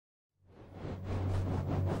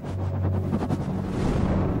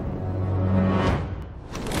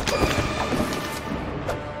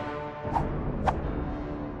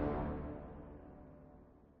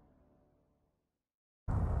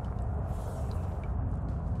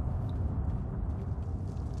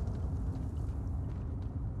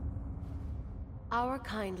Our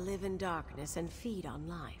kind live in darkness and feed on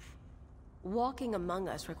life. Walking among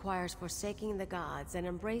us requires forsaking the gods and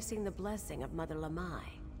embracing the blessing of Mother Lamai.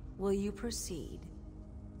 Will you proceed?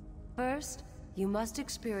 First, you must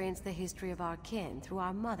experience the history of our kin through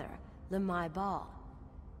our mother, Lamai Bal.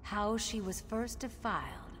 How she was first defiled,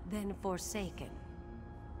 then forsaken.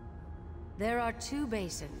 There are two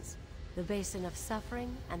basins, the basin of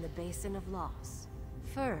suffering and the basin of loss.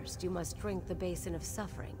 First, you must drink the basin of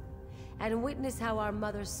suffering, and witness how our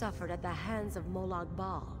mother suffered at the hands of Molag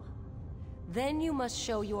Bal. Then you must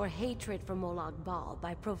show your hatred for Molag Bal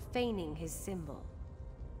by profaning his symbol.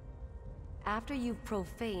 After you've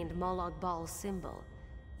profaned Molag Bal's symbol,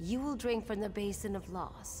 you will drink from the basin of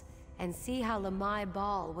loss, and see how Lamai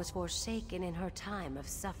Bal was forsaken in her time of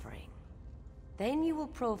suffering. Then you will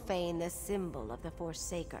profane the symbol of the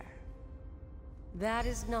Forsaker. That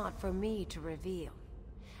is not for me to reveal.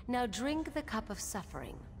 Now drink the cup of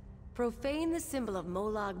suffering. Profane the symbol of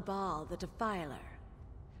Molag Bal, the Defiler.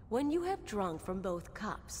 When you have drunk from both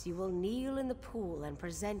cups, you will kneel in the pool and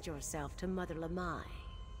present yourself to Mother Lamai.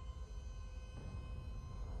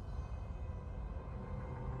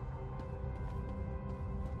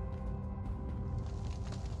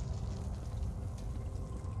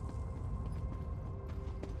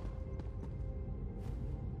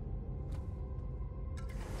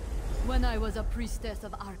 When I was a priestess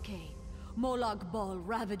of Arkay, Molag Bal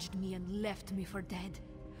ravaged me and left me for dead.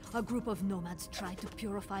 A group of nomads tried to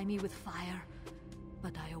purify me with fire,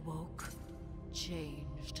 but I awoke,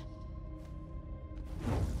 changed.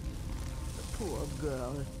 Poor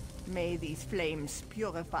girl. May these flames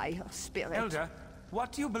purify her spirit. Elder,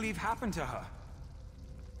 what do you believe happened to her?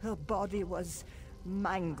 Her body was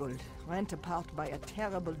mangled, rent apart by a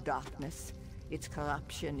terrible darkness. Its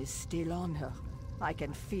corruption is still on her. I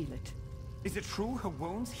can feel it. Is it true her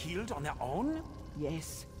wounds healed on their own?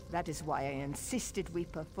 Yes, that is why I insisted we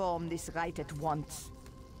perform this rite at once.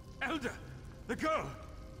 Elder, the girl!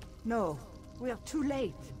 No, we're too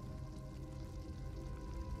late.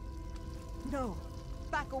 No,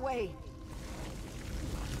 back away.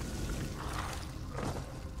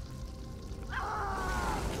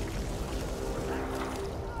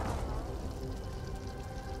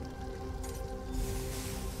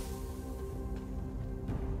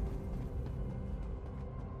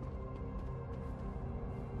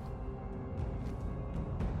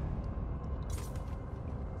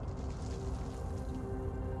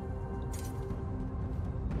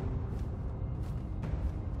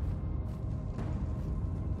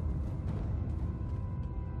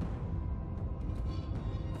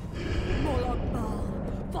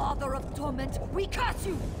 Father of torment, we curse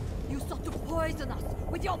you! You sought to poison us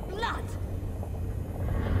with your blood!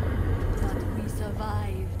 But we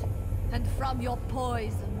survived, and from your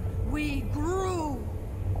poison, we grew!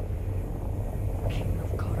 King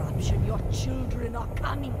of corruption, your children are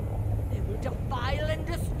coming! They will defile and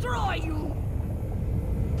destroy you!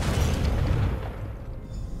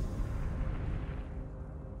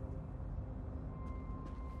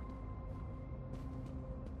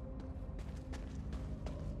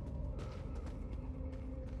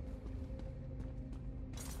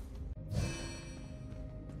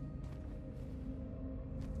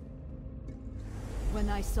 When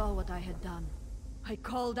I saw what I had done, I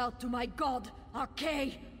called out to my god,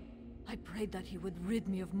 Arkay! I prayed that he would rid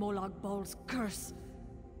me of Molag Bal's curse,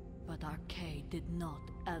 but Arkay did not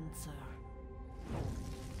answer.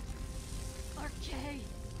 Arkay!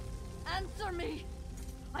 Answer me!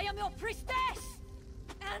 I am your priestess!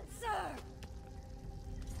 Answer!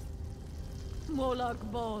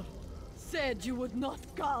 Molag Bal said you would not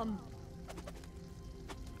come.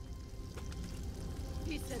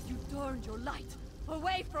 He said you turned your light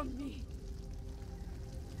away from me!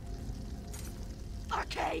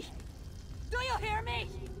 Arkay! Do you hear me?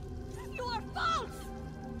 You are false!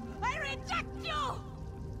 I reject you!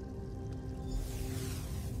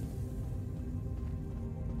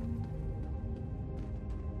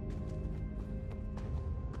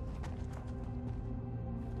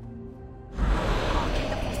 Arkay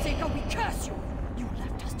the Forsaker, we curse you! You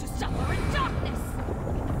left us to suffer in darkness!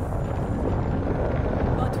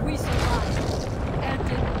 But we survived. And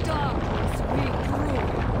in darkness we grew.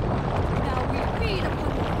 Now we feed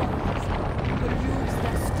upon your foes. We will use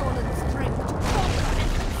their stolen strength to conquer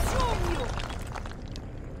and consume you!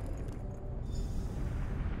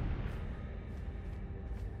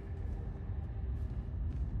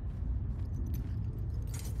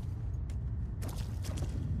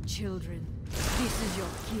 Children, this is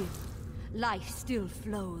your gift. Life still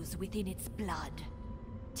flows within its blood.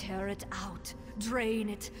 Tear it out, drain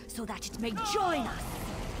it, so that it may join us!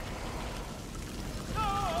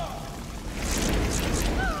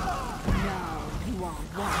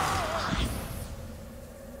 one.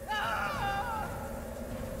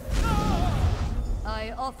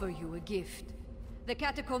 I offer you a gift. The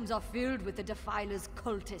catacombs are filled with the Defiler's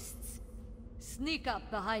cultists. Sneak up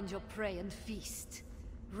behind your prey and feast.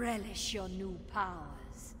 Relish your new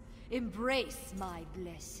powers. Embrace my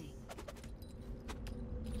blessing.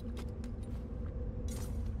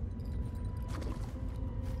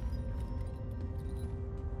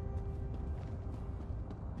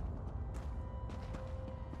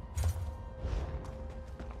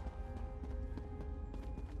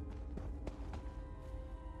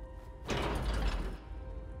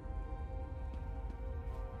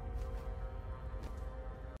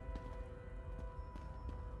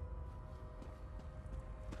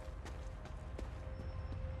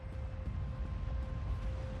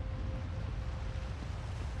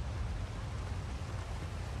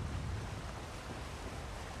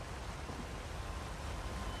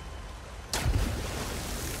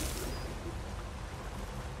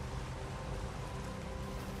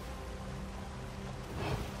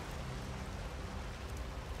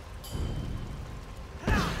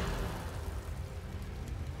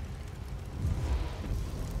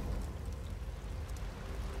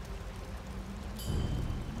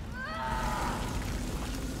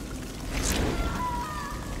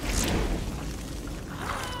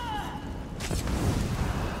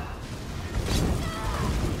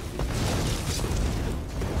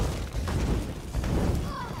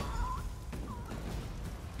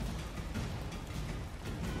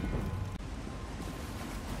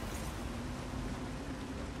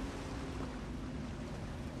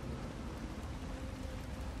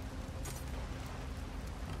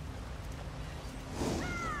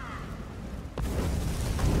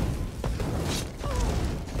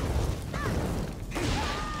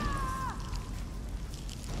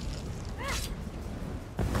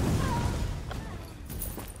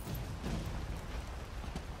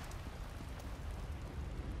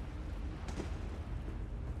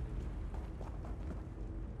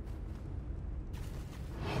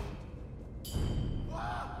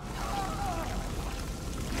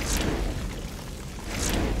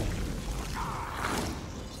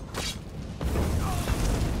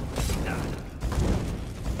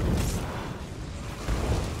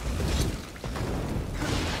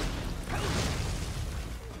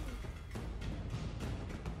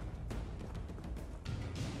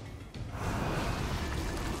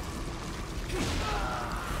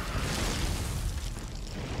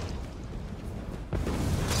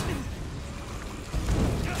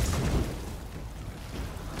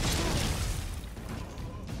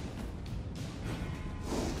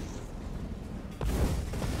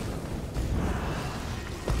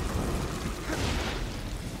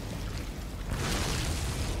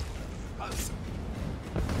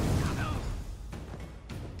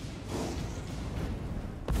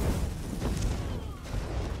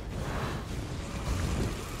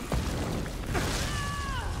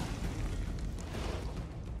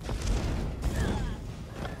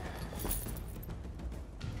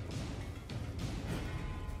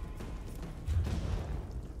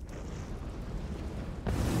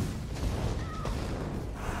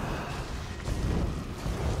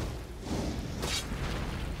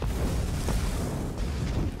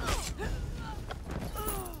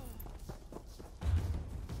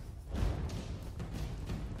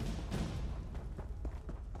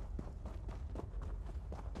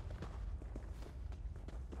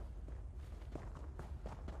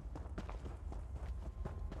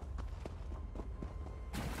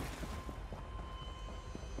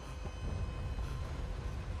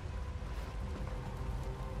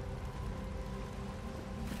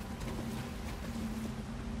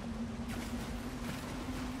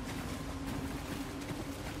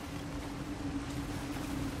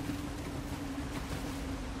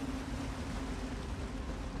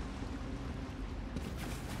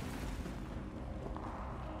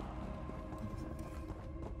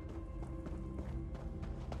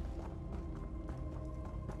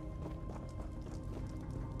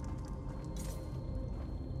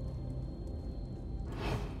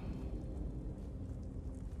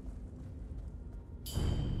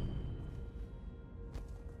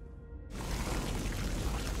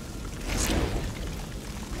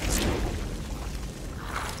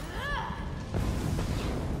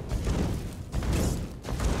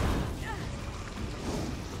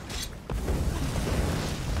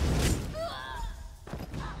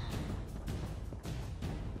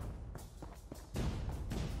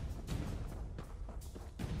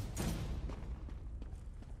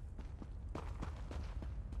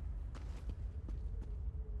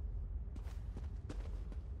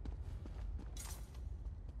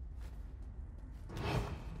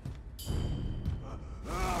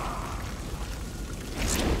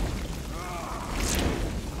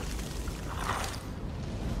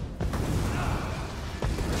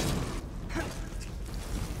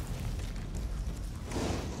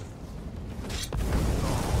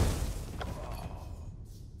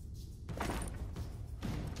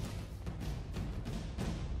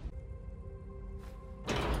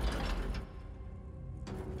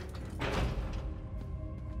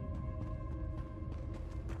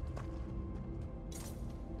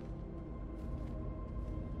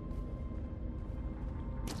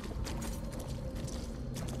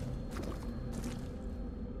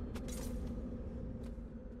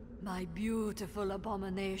 My beautiful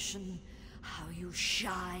abomination, how you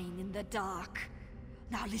shine in the dark.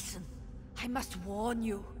 Now listen, I must warn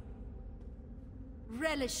you.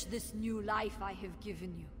 Relish this new life I have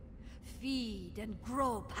given you. Feed and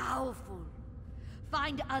grow powerful.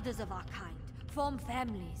 Find others of our kind, form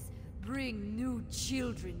families, bring new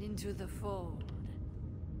children into the fold.